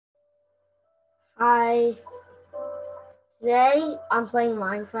Today I'm playing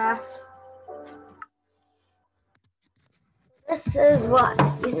Minecraft.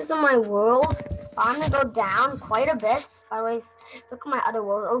 These are my worlds. I'm gonna go down quite a bit. By the way, look at my other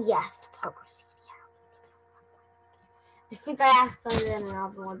world. Oh yes, the parkour scene. Yeah. I think I accidentally did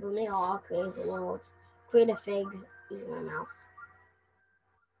another one, but they all create the worlds. Create a figs using my mouse.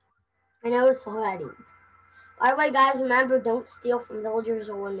 I know this already. By the way, guys, remember, don't steal from villagers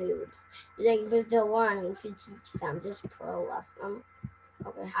or noobs. Because they're learning, you should teach them. Just pro lesson.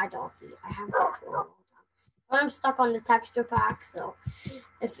 Okay, hi, Donkey. I have this for a long time. I'm stuck on the texture pack, so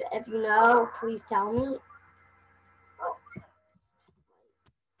if you know, please tell me.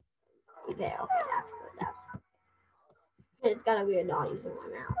 There, okay, that's good. That's good. It's gonna be not using my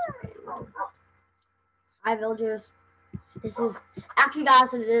mouse. Okay. Hi, villagers. This is actually, guys.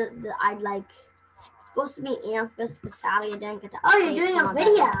 I'd like. It's supposed to be Amphis, but sadly I didn't get to. Oh, you're doing a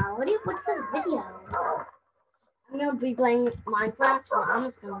video. What's this video? I'm gonna be playing Minecraft. Well, I'm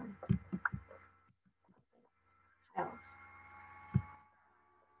just gonna.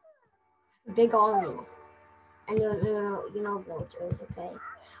 Big army. And you know villagers, okay?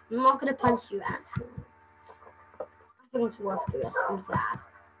 I'm not gonna punch you actually. I think it's worth the risk. I'm sad.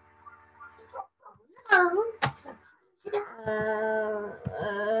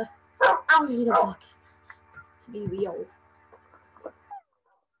 I'll need a bucket to be real.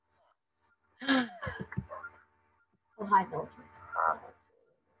 Oh, hi, villager.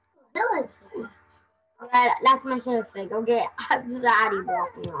 Villager. That's my favorite thing. Okay, I'm zaddy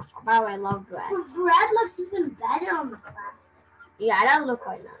blocking off. By the way, I love bread. Bread looks even better on the plastic. Yeah, it does look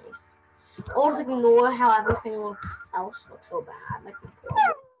quite nice. Also, ignore how everything else looks so bad. Like,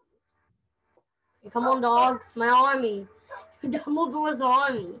 hey, come on, dogs, my army. Dumbledore's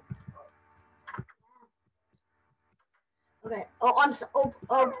army. Okay. Oh, I'm so.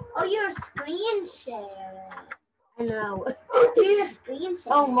 Oh, you're a screen share. I know. You're a screen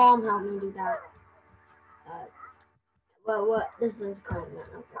share. Oh, mom helped me do that. What? This is kind of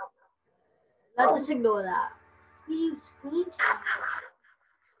okay. Let's just ignore that. You screen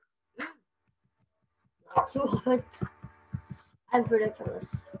share. Too hard. I'm ridiculous.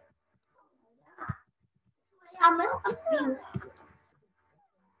 I'm confused.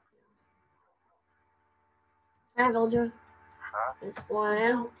 Hi, villager. Just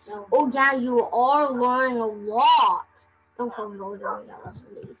learning. Oh yeah, you are learning a lot. Don't call me villager. Yeah, listen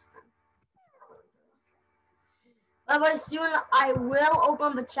to these. But soon I will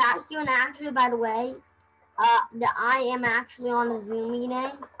open the chat here. And actually, by the way, I am actually on a Zoom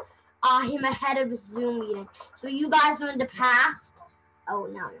meeting. I am ahead of the Zoom meeting. So you guys are in the past. Oh,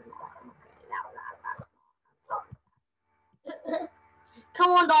 no, you're not. Okay,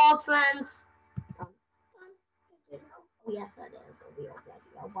 come on, dog friends. Oh, yes, that is a real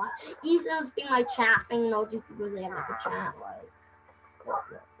video. But Ethan's being like chatting those YouTubers, they have like a chat.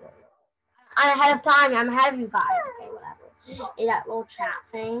 I'm ahead of time. I'm ahead of you guys. Okay, whatever. That little chat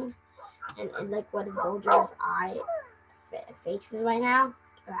thing. And like what the villager's eye faces right now.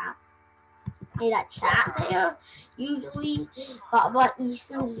 Hey, that chat there. Usually, but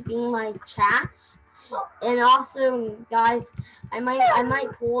Easton's being like chat. And also, guys, I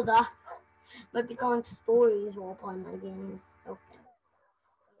might pull it up. Might be telling stories while playing my games. Okay.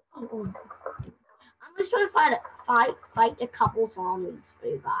 Oh. I'm just trying to fight a couple zombies for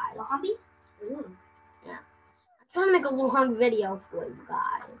you guys. Zombies? Yeah. I'm trying to make a long video for you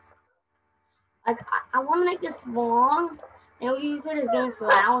guys. Like, I want to make this long. And we usually play this game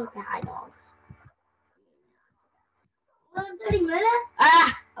for hours. Okay, hi, dogs. 30 minutes?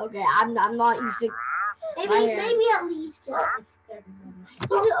 Ah! Okay, I'm not using. Maybe at least just like 30 minutes.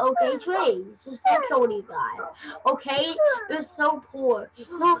 These are okay trees. Just don't kill these guys. Okay? They're so poor.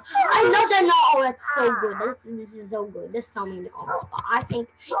 No, I know they're not. Oh, that's so good. This is so good. Just tell me in the comments. But I think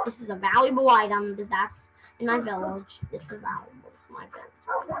this is a valuable item because that's in my village. This is valuable. It's my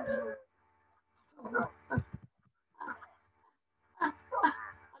village.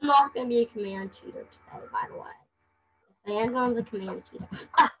 I'm not going to be a command cheater today, by the way. Sandstorm's a command cheater.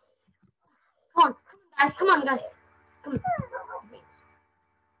 Come on, guys. Come on, guys. Come on.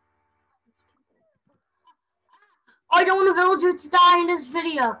 I don't want a villager to die in this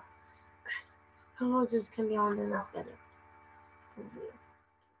video. Guys, villagers can be on in this video.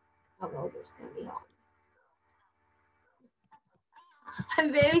 Villagers can be on.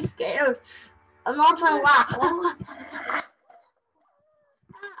 I'm very scared. I'm not trying to laugh.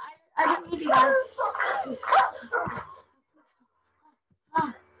 I didn't mean to, guys.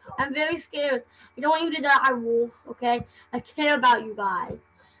 I'm very scared. I don't want you to die, wolves, okay? I care about you guys.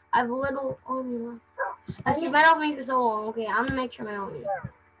 I have a little army left. I've been on me for so long. Okay, I'm gonna make sure my army.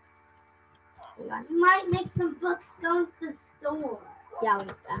 guys. You might make some books go to the store. Yeah, I'll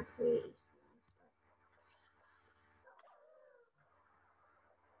get that, please.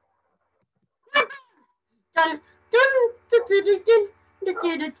 Dun dun dun dun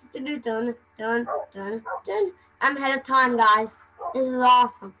dun dun dun dun dun dun. I'm ahead of time, guys. This is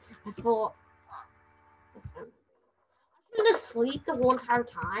awesome. I thought I'm gonna sleep the whole entire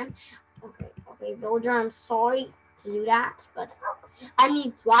time. Okay, villager. I'm sorry to do that, but I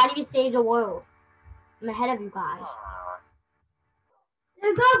need. Why do you save the world? I'm ahead of you guys. There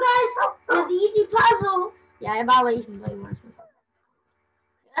you go, guys. With the easy puzzle. Yeah, about easy way much.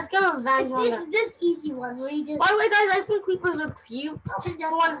 Let's get revenge on It's this easy one where you just. By the way, guys, I think creepers are cute.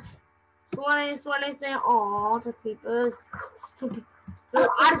 So when I say "aw" to creepers, stupid.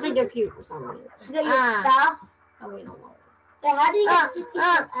 I just think they're cute for some reason. You got your stuff. Oh wait, no more. Then how do you get 60 Oh, I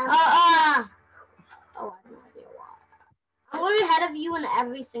have no idea why. I'm way ahead of you in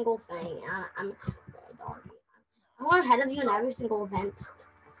every single thing. I'm way ahead of you in every single event.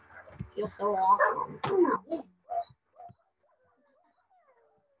 You're so awesome.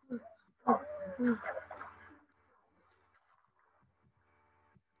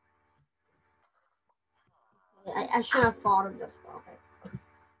 I shouldn't have thought of this, but okay.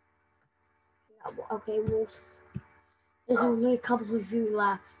 Okay, wolves. There's only a couple of you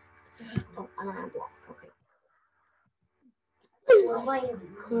left. Oh, and I'm blocked. Okay.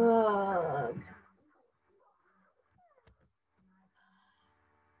 Ugh.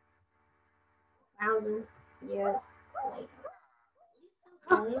 1,000 years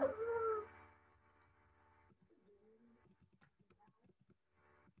later.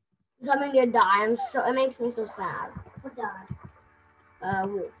 Something to die. It makes me so sad. What died?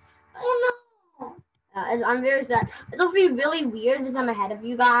 Wolf. Oh no! I'm very sad. It'll be really weird because I'm ahead of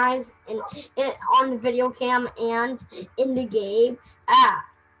you guys on the video cam and in the game.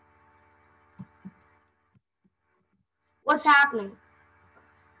 What's happening?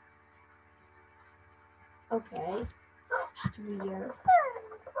 Okay. That's weird.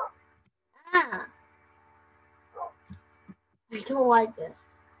 I don't like this.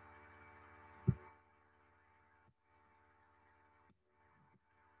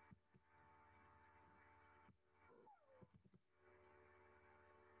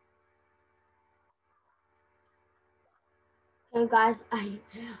 Okay, guys, I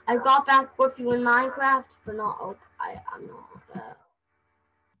got back with you in Minecraft, but not. I'm not.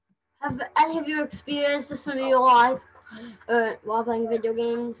 Have any of you experienced this in real life while playing video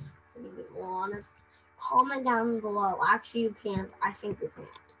games? To be a bit more honest, comment down below. Actually, you can't. I think you can't.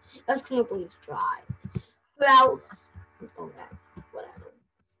 Just can you please try? Who else? Just don't get whatever.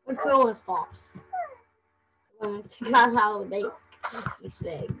 When Corona stops, when we figure out how to make these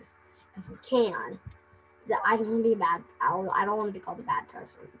figs, if we can. I don't want to be bad. I don't want to be called a bad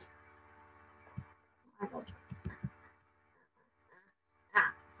person. I'm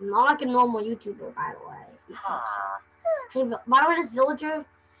not like a normal YouTuber, by the way. Hey, by the way, this villager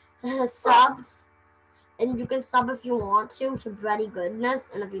has subbed, and you can sub if you want to Bready Goodness,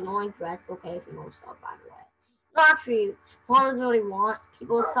 and if you don't like Bread, it's okay if you don't sub, by the way. Not true. Paul doesn't really want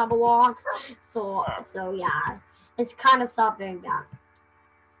people to sub a lot, so yeah, it's kind of subbing that.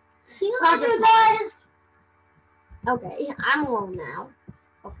 It's not just guys. Okay, I'm alone now.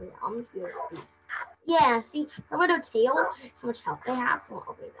 Okay, I'm the field. Yeah, see, the widow tail, how much health they have, so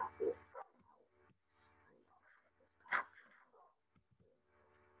okay, that's cool.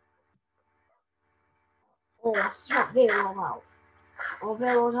 Oh, he's got very low health. Oh,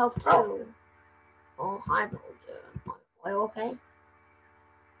 very low health too. Oh, hi, villager. Are you okay?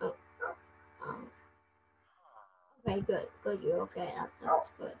 Oh, okay, good, you're okay. That's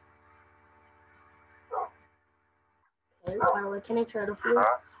good. Okay, by the way, can I trade with you?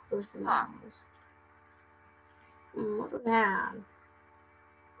 Or some animals? What do we have?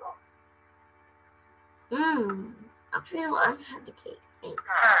 Actually, no, I have the cake. Thanks.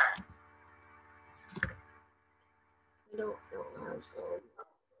 I don't have some.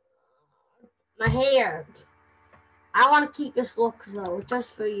 My hair. I want to keep this look though,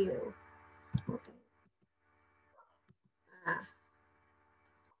 just for you. Okay.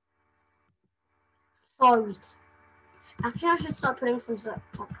 Sorry. Actually, I should start putting some stuff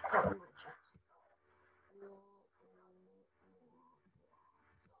in my chest.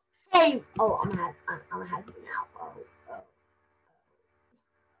 Hey! Oh, I'm happy now. Oh.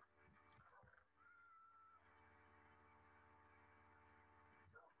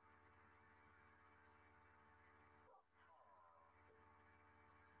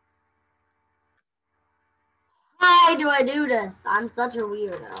 Why do I do this? I'm such a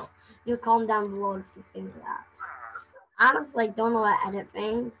weirdo. You calm down below if you think that. I just don't know how to edit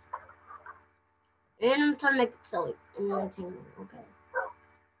things. And I'm trying to make it silly and entertaining. Okay.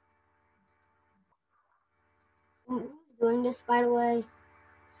 Who's doing this, by the way?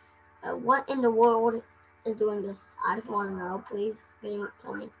 What in the world is doing this? I just want to know, please. Can you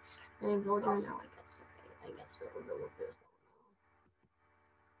tell me? Any villager? No, I guess. Okay. I guess we'll do what there's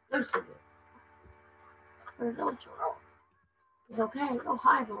going on. You're stupid. For a villager. It's okay. Oh,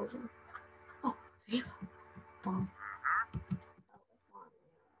 hi, villager. Oh, there you go.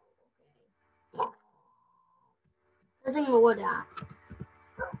 Doesn't know what that.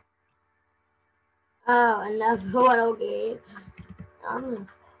 Oh, another one. Okay. Um,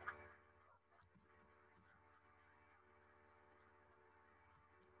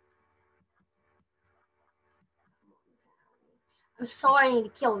 I'm sorry I need to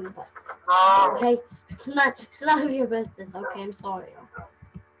kill you, but okay, it's none of your business. Okay, I'm sorry.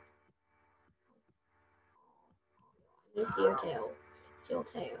 You see your tail. See your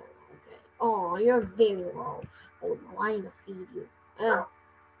tail. Okay. Oh, you're very low. Oh no, I need to feed you. Can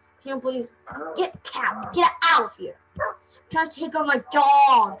you please get out of here? I'm trying to take out my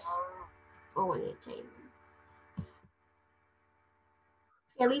dogs. Oh, I need to tame them.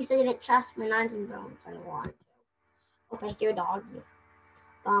 At least they didn't trust my 19 bones. I don't want to. Okay, here, dog.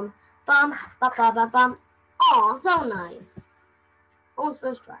 Bum, bum, bum, bum, bum, bum. Oh, so nice. Almost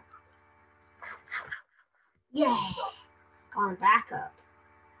first try. Yeah. Gone back up.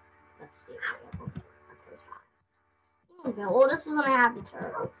 Let's see. Okay, that's this time. Okay, well, this was when I had the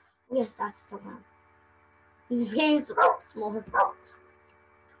turtle. Yes, that's the one. He's very small fox.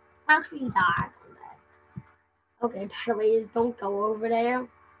 Actually, he died one day. Okay, by the way, just don't go over there.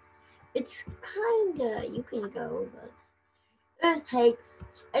 It's kinda, you can go, but it takes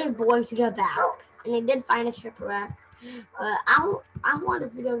a boy to get back. And they did find a shipwreck. But I don't want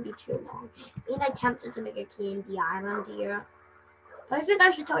this video to be too long. And I attempted to make a candy island here. But I think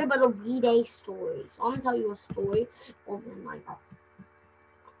I should tell you about a V-Day story. So I'm gonna tell you a story. Oh my god.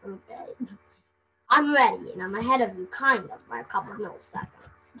 Okay. I'm ready, and I'm ahead of you, kind of, by a couple of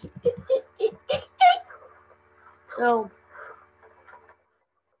milliseconds. So,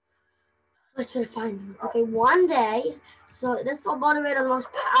 let's try to find him. Okay, one day, so this is about to be the most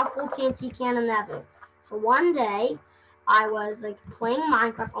powerful TNT cannon ever. So one day, I was like playing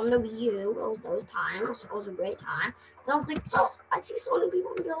Minecraft on the Wii U. Those times, it was a great time. So I was like, oh, I see so many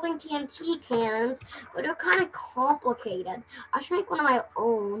people building TNT cannons, but they're kind of complicated. I should make one of my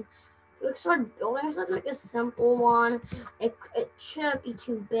own. We started building, so to make a simple one. It shouldn't be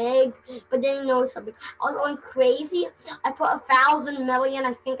too big, but then you notice something. I was going crazy. I put 1,000,000,000.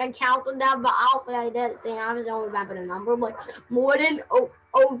 I think I counted that, but I don't think I did. I was only remember the number, like more than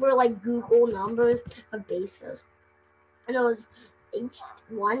over like Google numbers of bases. And it was each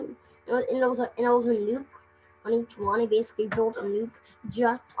one. And it was a nuke on each one. I basically built a nuke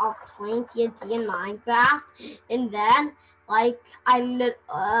just off playing TNT in Minecraft, and then like I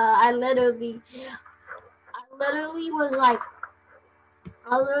literally was like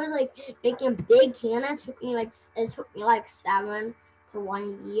making big cannons. It took me like 7 to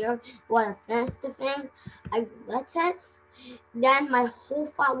 1 year. When I finished the thing, I lit it. Then my whole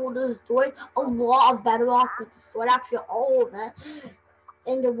file was destroyed. A lot of bedrock was destroyed. Actually, all of it.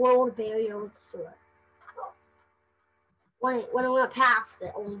 And the world barrier was destroyed. When it went past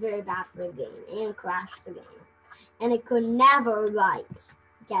it, it was very bad for the game and crashed the game. And it could never write.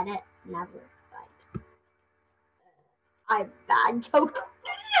 Get it? Never write. I bad joke.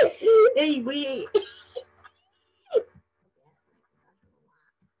 Anyway.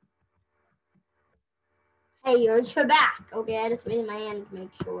 Hey, you're back. Okay, I just raised my hand to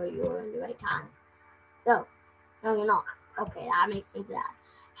make sure you're in the right time. No, you're not. Okay, that makes me sad.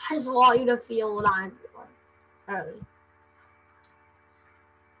 I just want you to feel what I'm feeling. Early.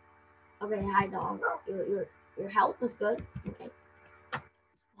 Okay, hi dog. Your health is good. Okay.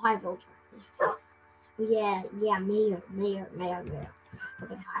 Hi Vulture. Yes, yes. Yeah, Mayor.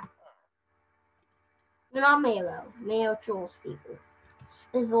 Okay, hi. You're not Mayo. Mayo trolls people.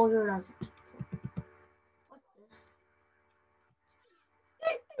 This Vulture doesn't. What's this?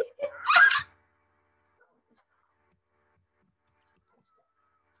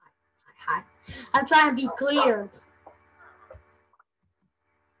 Hi. I'm trying to be clear.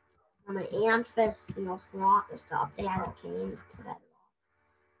 I'm an amethyst, slot and stuff. They have came to that.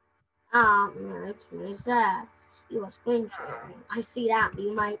 It's really sad. You are screen sharing. I see that, but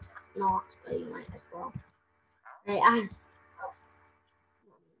you might not, but you might as well. Hey, ask.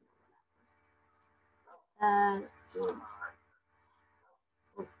 Uh,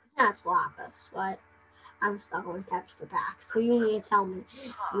 that's lapis, right? I'm stuck on texture pack, so you need to tell me if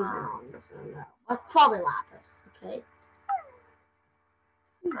you belong this or no. But probably lapis, okay?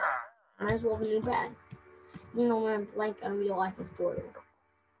 Might as well have a new bed. You know, when blanket in real life is boring.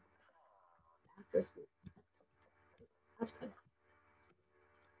 After sleep. That's good.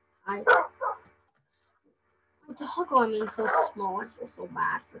 The dog on me is so small. I feel so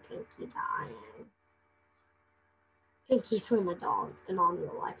bad for Pinky dying. Pinky's one of my dogs, and all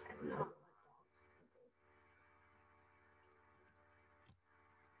real life, I don't know.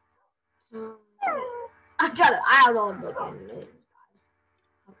 So, I don't know what they're getting names,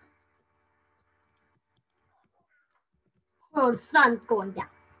 guys. Oh, the sun's going down.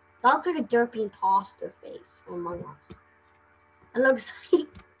 That looks like a derpy imposter face among us. It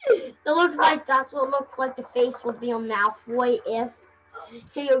looks like that's what looked like the face would be on Malfoy if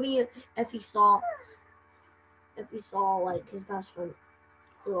he saw like his best friend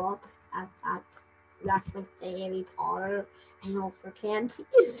threw up at reference to Harry Potter and Ultra Candy.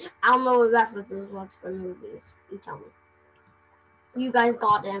 I don't know what references works for movies. You tell me. You guys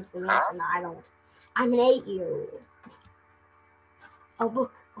got the information. I don't. I'm an 8-year-old. A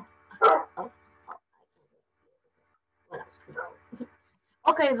book. Oh. What else?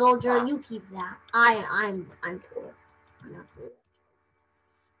 Okay, Villager, you keep that. I'm poor. I'm not poor.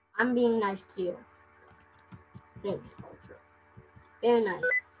 I'm being nice to you. Thanks, Villager. Very nice.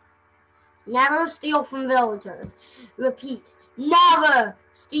 Never steal from villagers. Repeat. Never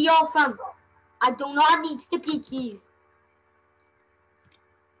steal from. I do not need sticky keys.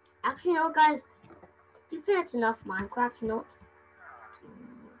 Actually, you know, guys. Do you think it's enough Minecraft? You know.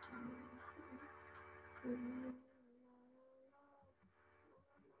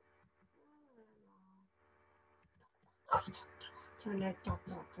 Turn it off.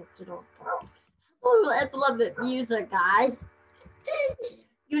 Let's love it music, guys.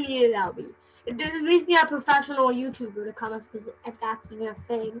 You need to help me. There's basically a professional YouTuber to come up if that's even a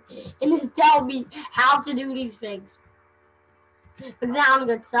thing, and just tell me how to do these things. Exam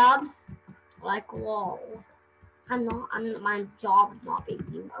good subs. Like, whoa. My job is not being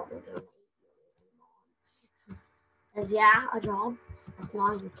YouTuber. Is yeah, a job. That's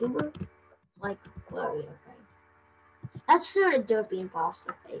not a YouTuber. Like, Chloe, okay. That's sort of derpy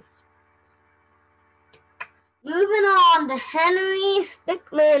imposter face. Moving on to Henry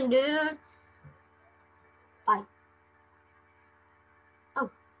Stickman, dude. Bye. Oh.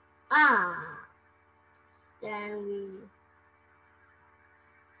 Then we.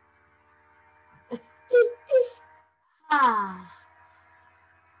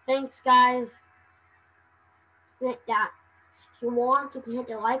 Thanks, guys. Hit that. If you want, you can hit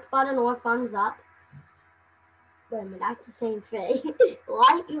the like button or thumbs up. Wait a minute, that's the same thing.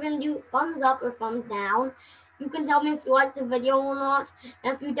 Like, you can do thumbs up or thumbs down. You can tell me if you like the video or not.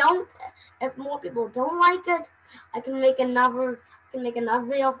 And if you don't, if more people don't like it, I can make another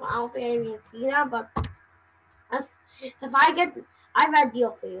video for Alpha and Cena. But if I have a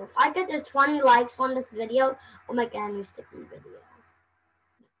deal for you. If I get the 20 likes on this video, I'll make a Henry Stickman video.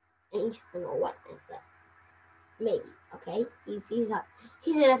 And each will know what this is. Maybe, okay? He's a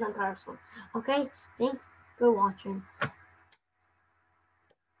different person. Okay? Thanks for watching.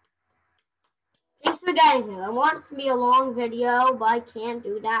 Thanks for getting here. I want it to be a long video, but I can't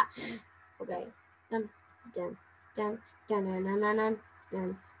do that. Okay. Dun.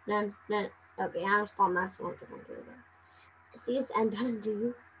 Okay, I'll stop messing with the computer. See, it's and done, do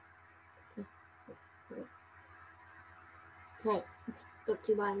you? Okay. Go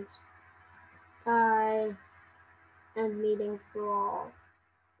 2 buttons. Bye. And meeting for all.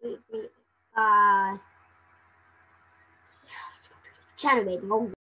 Meet. Bye. Channel meeting.